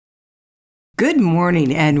Good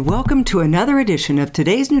morning and welcome to another edition of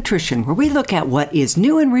Today's Nutrition, where we look at what is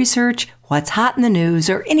new in research, what's hot in the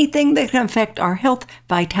news, or anything that can affect our health,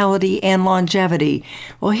 vitality, and longevity.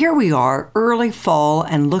 Well, here we are, early fall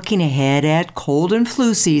and looking ahead at cold and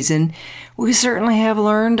flu season. We certainly have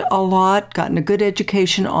learned a lot, gotten a good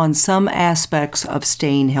education on some aspects of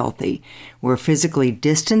staying healthy. We're physically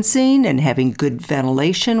distancing and having good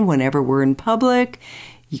ventilation whenever we're in public.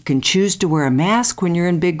 You can choose to wear a mask when you're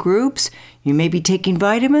in big groups. You may be taking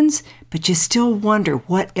vitamins, but you still wonder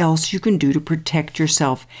what else you can do to protect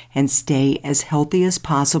yourself and stay as healthy as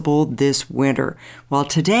possible this winter. Well,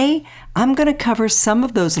 today I'm going to cover some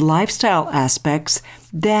of those lifestyle aspects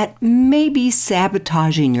that may be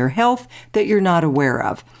sabotaging your health that you're not aware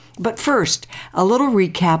of. But first, a little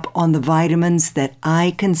recap on the vitamins that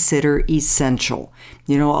I consider essential.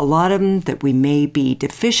 A lot of them that we may be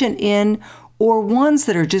deficient in, or ones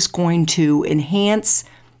that are just going to enhance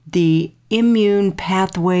the immune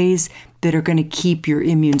pathways that are going to keep your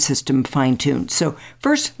immune system fine-tuned. So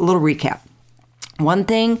first, a little recap. One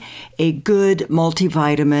thing, a good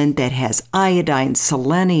multivitamin that has iodine,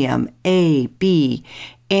 selenium, A, B,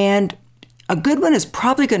 and a good one is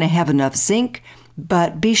probably going to have enough zinc,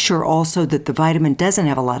 but be sure also that the vitamin doesn't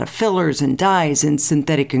have a lot of fillers and dyes and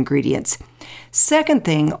synthetic ingredients. Second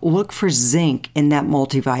thing, look for zinc in that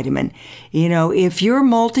multivitamin. If your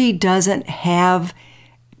multi doesn't have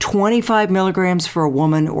 25 milligrams for a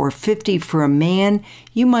woman or 50 for a man,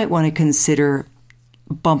 you might want to consider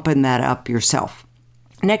bumping that up yourself.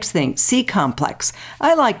 Next thing, C-complex.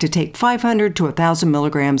 I like to take 500 to 1,000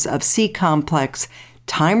 milligrams of C-complex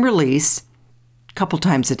time release a couple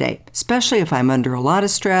times a day, especially if I'm under a lot of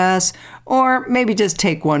stress, or maybe just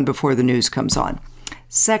take one before the news comes on.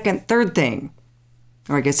 Third thing,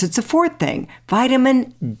 or I guess it's a fourth thing,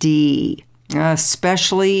 vitamin D,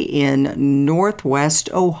 especially in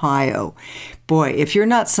Northwest Ohio. Boy, if you're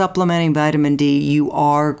not supplementing vitamin D, you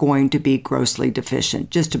are going to be grossly deficient,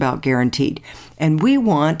 just about guaranteed. And we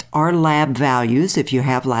want our lab values, if you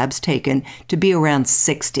have labs taken, to be around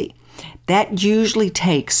 60. That usually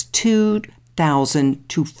takes 2,000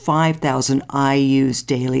 to 5,000 IUs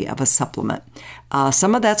daily of a supplement.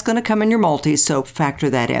 Some of that's going to come in your multi, so factor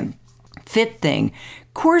that in. Fifth thing,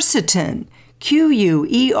 quercetin, Quercetin,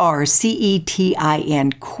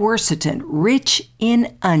 quercetin, rich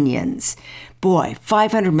in onions. Boy,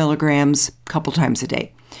 500 milligrams a couple times a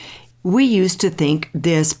day. We used to think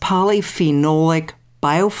this polyphenolic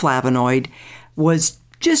bioflavonoid was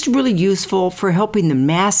just really useful for helping the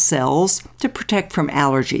mast cells to protect from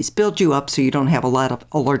allergies, build you up so you don't have a lot of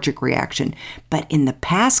allergic reaction. But in the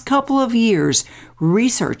past couple of years,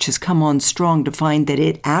 research has come on strong to find that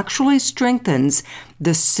it actually strengthens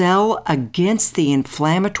the cell against the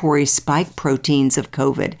inflammatory spike proteins of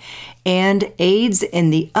COVID and aids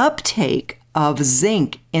in the uptake of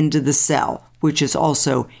zinc into the cell, which is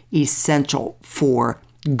also essential for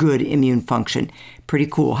good immune function. Pretty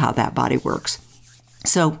cool how that body works.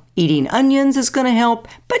 So eating onions is going to help,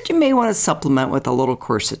 but you may want to supplement with a little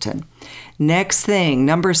quercetin. Next thing,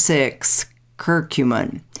 number 6,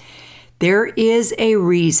 curcumin. There is a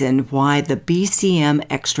reason why the BCM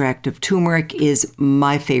extract of turmeric is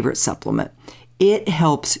my favorite supplement. It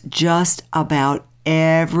helps just about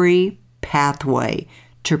every pathway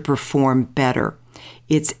to perform better.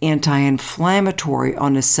 It's anti-inflammatory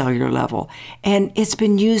on a cellular level, and it's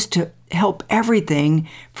been used to help everything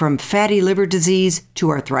from fatty liver disease to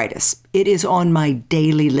arthritis. It is on my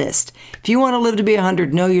daily list. If you want to live to be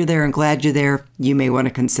 100, know you're there and glad you're there, you may want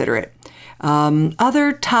to consider it.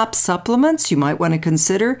 Other top supplements you might want to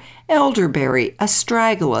consider: elderberry,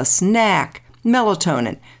 astragalus, NAC,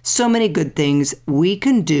 melatonin. So many good things we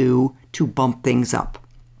can do to bump things up.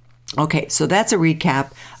 Okay, so that's a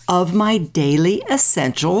recap of my daily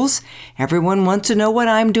essentials. Everyone wants to know what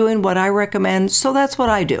I'm doing, what I recommend, so that's what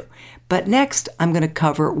I do. But next, I'm going to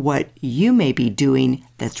cover what you may be doing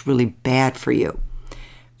that's really bad for you.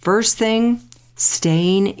 First thing,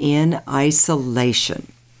 staying in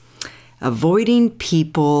isolation. Avoiding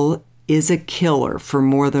people is a killer for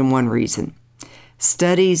more than one reason.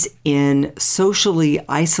 Studies in socially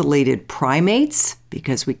isolated primates,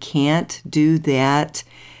 because we can't do that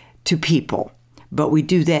to people, but we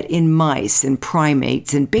do that in mice and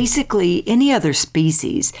primates and basically any other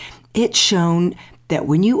species. It's shown that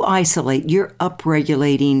when you isolate, you're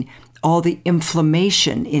upregulating all the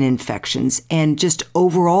inflammation in infections, and just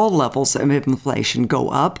overall levels of inflammation go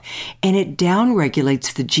up, and it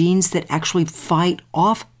downregulates the genes that actually fight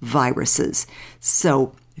off viruses.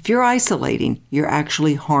 So if you're isolating, you're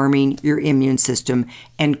actually harming your immune system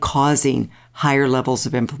and causing higher levels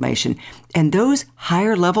of inflammation. And those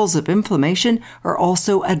higher levels of inflammation are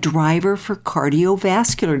also a driver for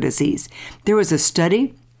cardiovascular disease. There was a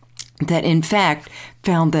study that, in fact,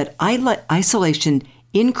 found that isolation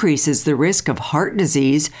increases the risk of heart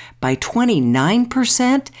disease by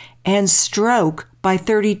 29% and stroke by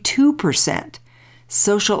 32%.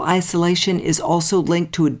 Social isolation is also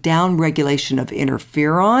linked to a downregulation of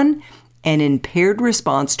interferon and impaired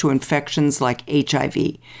response to infections like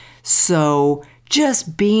HIV. So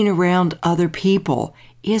just being around other people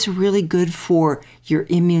is really good for your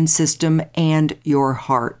immune system and your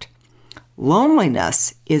heart.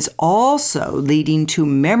 Loneliness is also leading to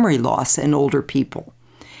memory loss in older people.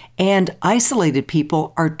 And isolated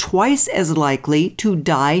people are twice as likely to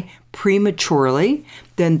die prematurely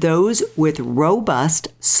than those with robust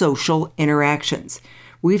social interactions.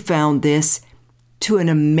 We found this to an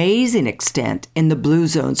amazing extent in the blue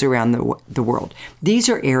zones around the world. These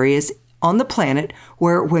are areas on the planet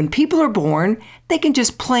where when people are born, they can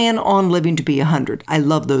just plan on living to be 100. I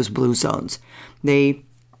love those blue zones. We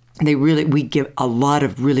give a lot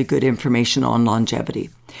of really good information on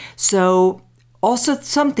longevity. So also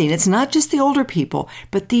it's not just the older people,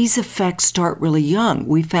 but these effects start really young.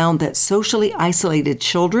 We found that socially isolated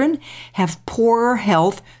children have poorer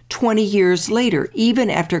health 20 years later, even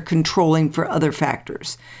after controlling for other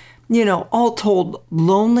factors. All told,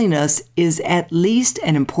 loneliness is at least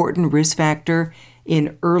an important risk factor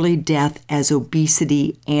in early death as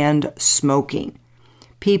obesity and smoking.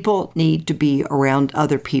 People need to be around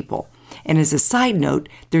other people. And as a side note,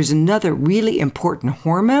 there's another really important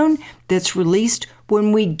hormone that's released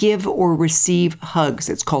when we give or receive hugs.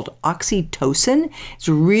 It's called oxytocin. It's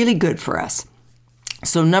really good for us.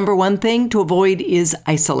 So number one thing to avoid is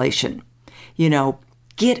isolation.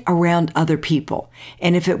 Get around other people.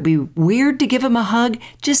 And if it would be weird to give them a hug,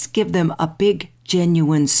 just give them a big,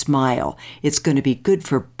 genuine smile. It's going to be good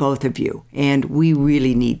for both of you. And we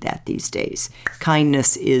really need that these days.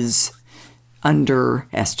 Kindness is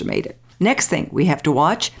underestimated. Next thing we have to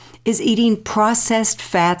watch is eating processed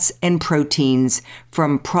fats and proteins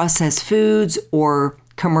from processed foods or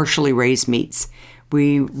commercially raised meats.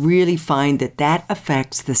 We really find that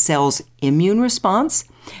affects the cell's immune response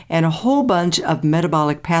and a whole bunch of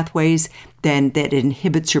metabolic pathways that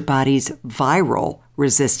inhibits your body's viral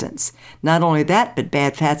resistance. Not only that, but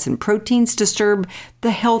bad fats and proteins disturb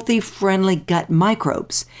the healthy, friendly gut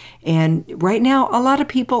microbes. And right now, a lot of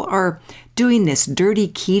people are doing this dirty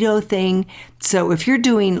keto thing. So if you're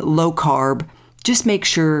doing low carb, just make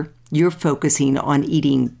sure you're focusing on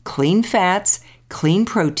eating clean fats, clean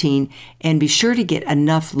protein, and be sure to get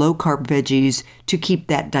enough low-carb veggies to keep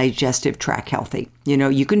that digestive tract healthy.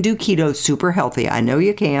 You can do keto super healthy. I know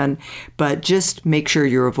you can, but just make sure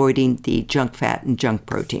you're avoiding the junk fat and junk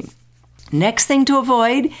protein. Next thing to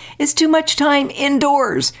avoid is too much time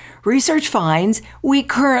indoors. Research finds we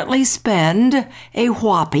currently spend a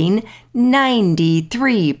whopping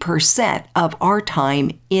 93% of our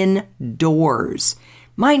time indoors.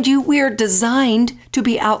 Mind you, we are designed to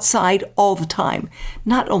be outside all the time.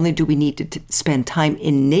 Not only do we need to spend time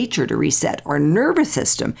in nature to reset our nervous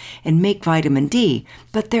system and make vitamin D,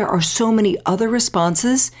 but there are so many other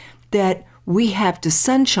responses that we have to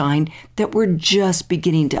sunshine that we're just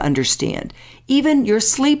beginning to understand. Even your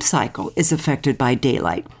sleep cycle is affected by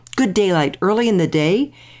daylight. Good daylight early in the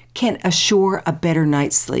day can assure a better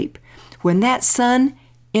night's sleep. When that sun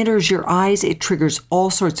enters your eyes, it triggers all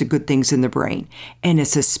sorts of good things in the brain. And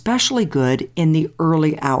it's especially good in the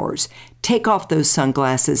early hours. Take off those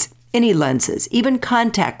sunglasses, any lenses, even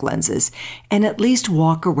contact lenses, and at least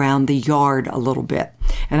walk around the yard a little bit.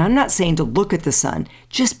 And I'm not saying to look at the sun,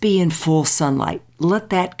 just be in full sunlight. Let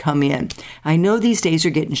that come in. I know these days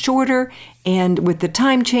are getting shorter, and with the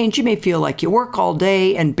time change, you may feel like you work all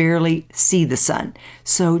day and barely see the sun.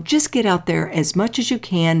 So just get out there as much as you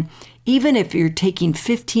can, even if you're taking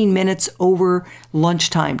 15 minutes over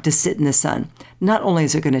lunchtime to sit in the sun. Not only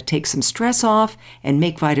is it going to take some stress off and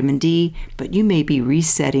make vitamin D, but you may be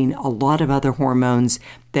resetting a lot of other hormones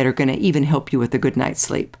that are going to even help you with a good night's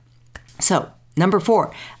sleep. So, number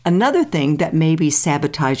 4, another thing that may be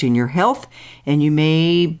sabotaging your health and you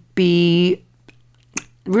may be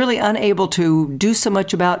really unable to do so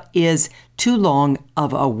much about is too long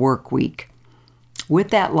of a work week.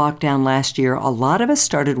 With that lockdown last year, a lot of us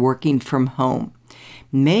started working from home,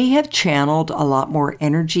 may have channeled a lot more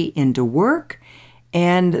energy into work,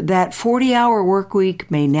 and that 40-hour work week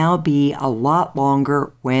may now be a lot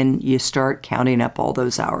longer when you start counting up all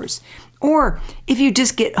those hours. Or if you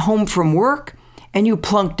just get home from work and you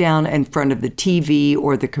plunk down in front of the TV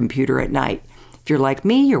or the computer at night. If you're like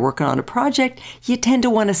me, you're working on a project, you tend to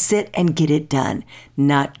want to sit and get it done.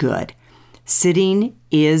 Not good. Sitting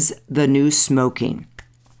is the new smoking.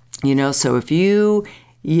 So if you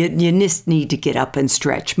just need to get up and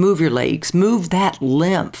stretch, move your legs, move that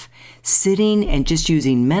lymph. Sitting and just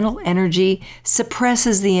using mental energy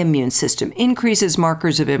suppresses the immune system, increases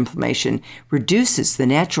markers of inflammation, reduces the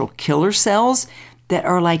natural killer cells that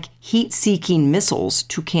are like heat-seeking missiles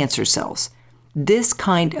to cancer cells. This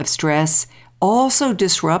kind of stress also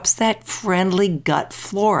disrupts that friendly gut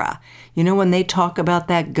flora. When they talk about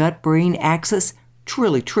that gut-brain axis,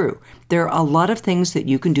 truly true. There are a lot of things that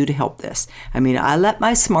you can do to help this. I let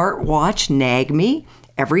my smartwatch nag me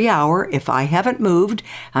every hour. If I haven't moved,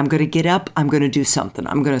 I'm going to get up, I'm going to do something.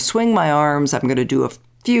 I'm going to swing my arms, I'm going to do a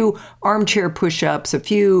few armchair push-ups, a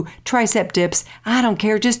few tricep dips. I don't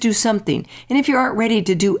care, just do something. And if you aren't ready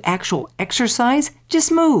to do actual exercise,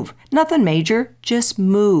 just move. Nothing major, just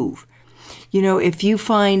move. If you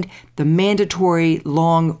find the mandatory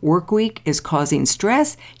long work week is causing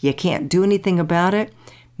stress, you can't do anything about it,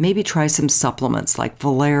 maybe try some supplements like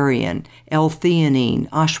valerian, L-theanine,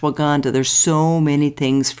 ashwagandha. There's so many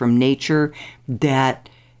things from nature that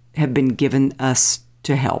have been given us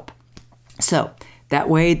to help. So that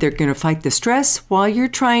way they're going to fight the stress while you're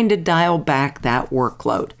trying to dial back that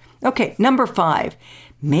workload. Okay, number 5.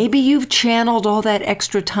 Maybe you've channeled all that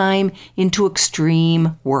extra time into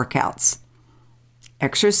extreme workouts.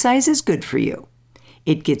 Exercise is good for you.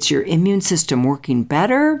 It gets your immune system working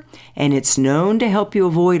better, and it's known to help you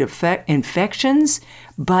avoid infections,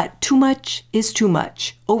 but too much is too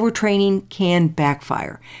much. Overtraining can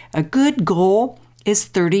backfire. A good goal is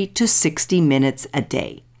 30 to 60 minutes a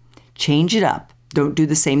day. Change it up. Don't do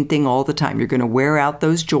the same thing all the time. You're going to wear out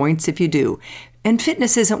those joints if you do. And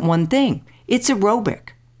fitness isn't one thing. It's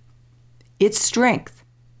aerobic. It's strength.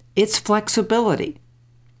 It's flexibility.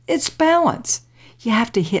 It's balance. You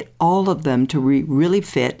have to hit all of them to really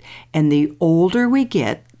fit, and the older we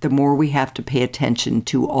get, the more we have to pay attention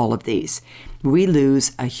to all of these. We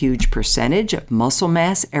lose a huge percentage of muscle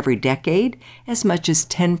mass every decade, as much as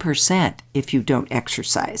 10% if you don't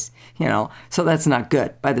exercise. So that's not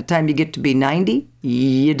good. By the time you get to be 90,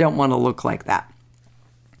 you don't want to look like that.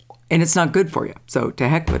 And it's not good for you. So to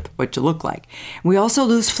heck with what you look like. We also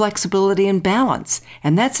lose flexibility and balance,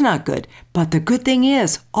 and that's not good. But the good thing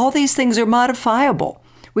is, all these things are modifiable.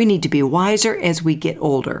 We need to be wiser as we get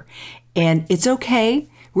older. And it's okay.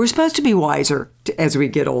 We're supposed to be wiser as we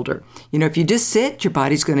get older. If you just sit, your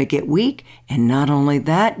body's going to get weak. And not only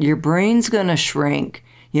that, your brain's going to shrink.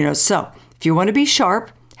 So if you want to be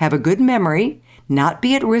sharp, have a good memory, not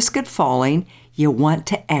be at risk of falling, you want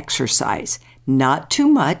to exercise. Not too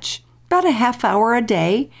much, about a half hour a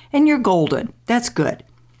day, and you're golden. That's good.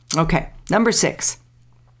 Okay, number 6.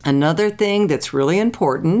 Another thing that's really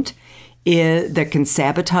important that can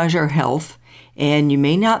sabotage our health, and you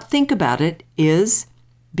may not think about it, is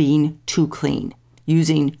being too clean,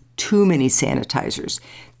 using too many sanitizers.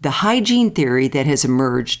 The hygiene theory that has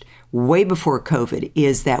emerged way before COVID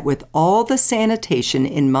is that with all the sanitation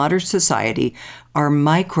in modern society, our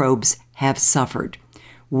microbes have suffered.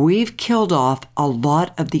 We've killed off a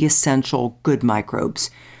lot of the essential good microbes.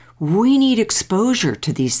 We need exposure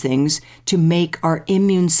to these things to make our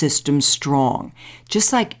immune system strong.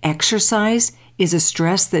 Just like exercise is a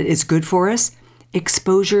stress that is good for us,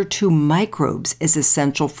 exposure to microbes is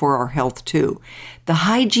essential for our health too. The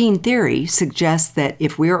hygiene theory suggests that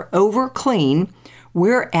if we're over clean,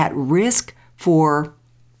 we're at risk for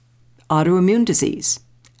autoimmune disease,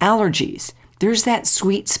 allergies. There's that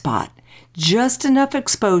sweet spot. Just enough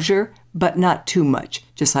exposure, but not too much,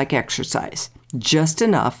 just like exercise. Just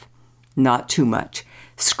enough, not too much.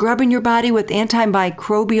 Scrubbing your body with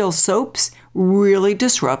antimicrobial soaps really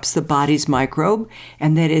disrupts the body's microbe,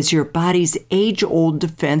 and that is your body's age-old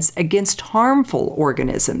defense against harmful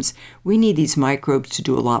organisms. We need these microbes to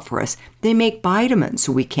do a lot for us. They make vitamins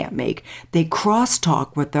we can't make. They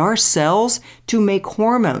crosstalk with our cells to make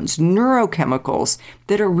hormones, neurochemicals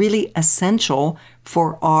that are really essential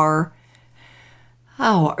for our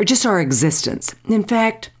existence. In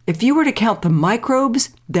fact, if you were to count the microbes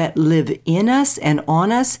that live in us and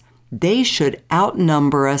on us, they should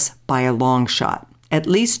outnumber us by a long shot, at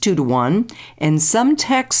least 2 to 1, and some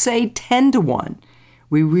texts say 10 to 1.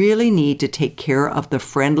 We really need to take care of the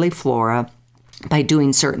friendly flora by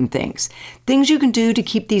doing certain things. Things you can do to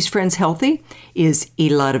keep these friends healthy is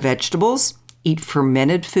eat a lot of vegetables, eat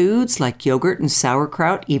fermented foods like yogurt and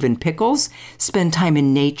sauerkraut, even pickles, spend time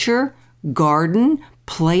in nature, garden,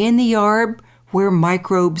 play in the yard where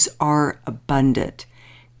microbes are abundant.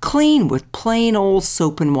 Clean with plain old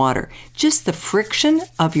soap and water. Just the friction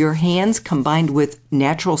of your hands combined with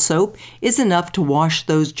natural soap is enough to wash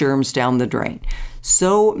those germs down the drain.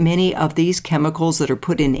 So many of these chemicals that are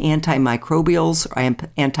put in antimicrobials or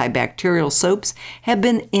antibacterial soaps have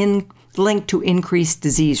been linked to increased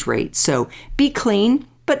disease rates. So be clean,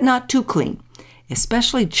 but not too clean.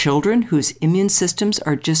 Especially children whose immune systems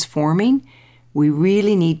are just forming, we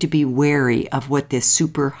really need to be wary of what this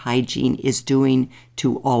super hygiene is doing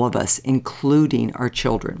to all of us, including our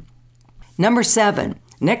children. Number 7,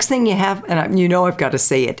 next thing you have, and you know I've got to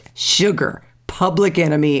say it, sugar, public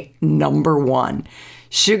enemy number 1.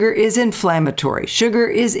 Sugar is inflammatory. Sugar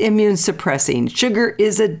is immune suppressing. Sugar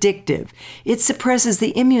is addictive. It suppresses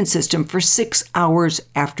the immune system for 6 hours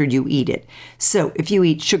after you eat it. So if you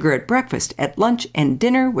eat sugar at breakfast, at lunch, and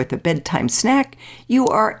dinner with a bedtime snack, you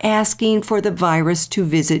are asking for the virus to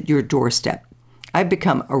visit your doorstep. I've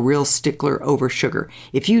become a real stickler over sugar.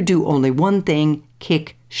 If you do only one thing,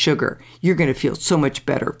 kick sugar. You're going to feel so much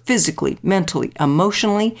better physically, mentally,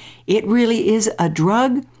 emotionally. It really is a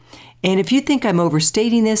drug. And if you think I'm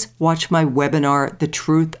overstating this, watch my webinar, The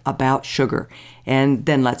Truth About Sugar, and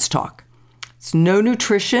then let's talk. It's no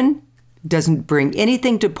nutrition, doesn't bring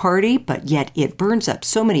anything to party, but yet it burns up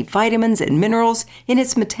so many vitamins and minerals in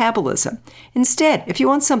its metabolism. Instead, if you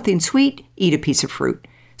want something sweet, eat a piece of fruit.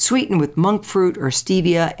 Sweeten with monk fruit or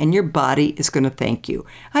stevia, and your body is going to thank you.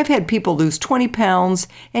 I've had people lose 20 pounds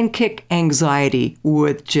and kick anxiety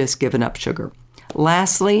with just giving up sugar.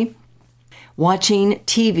 Lastly, watching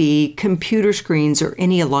TV, computer screens, or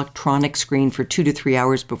any electronic screen for 2 to 3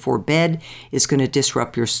 hours before bed is going to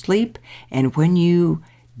disrupt your sleep. And when you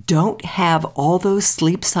don't have all those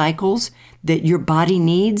sleep cycles that your body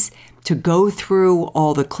needs to go through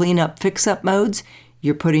all the cleanup, fix-up modes,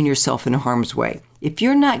 you're putting yourself in harm's way. If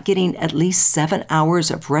you're not getting at least 7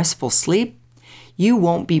 hours of restful sleep, you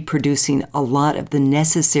won't be producing a lot of the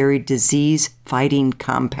necessary disease-fighting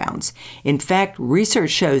compounds. In fact,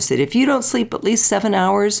 research shows that if you don't sleep at least 7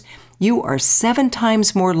 hours, you are 7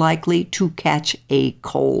 times more likely to catch a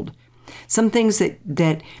cold. Some things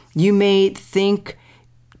that you may think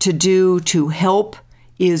to do to help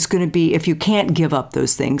is going to be, if you can't give up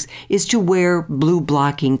those things, is to wear blue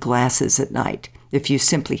blocking glasses at night. If you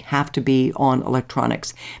simply have to be on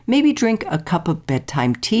electronics, maybe drink a cup of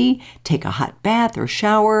bedtime tea, take a hot bath or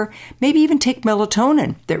shower, maybe even take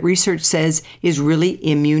melatonin that research says is really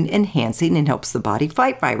immune enhancing and helps the body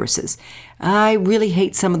fight viruses. I really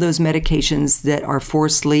hate some of those medications that are for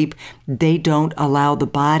sleep. They don't allow the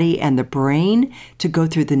body and the brain to go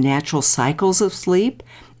through the natural cycles of sleep.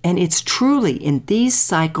 And it's truly in these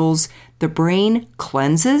cycles, the brain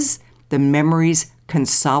cleanses, the memories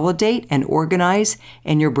consolidate and organize,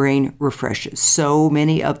 and your brain refreshes. So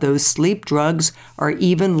many of those sleep drugs are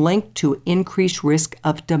even linked to increased risk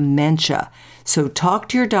of dementia. So talk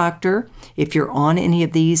to your doctor. If you're on any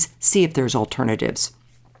of these, see if there's alternatives.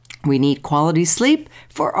 We need quality sleep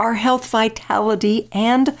for our health, vitality,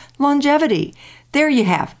 and longevity. There you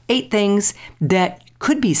have 8 things that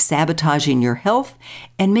could be sabotaging your health,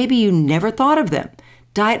 and maybe you never thought of them.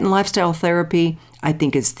 Diet and lifestyle therapy, I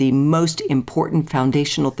think, is the most important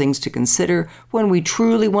foundational things to consider when we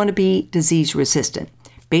truly want to be disease resistant.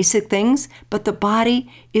 Basic things, but the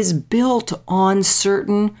body is built on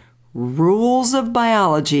certain rules of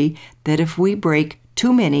biology that if we break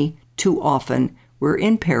too many, too often, we're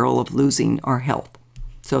in peril of losing our health.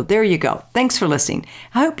 So there you go. Thanks for listening.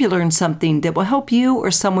 I hope you learned something that will help you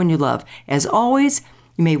or someone you love. As always,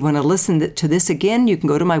 you may want to listen to this again. You can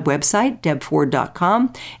go to my website,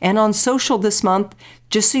 debford.com. And on social this month,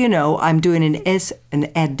 just so you know, I'm doing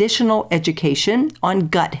an additional education on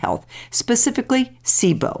gut health, specifically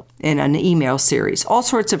SIBO, in an email series. All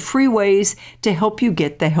sorts of free ways to help you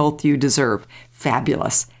get the health you deserve.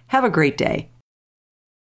 Fabulous. Have a great day.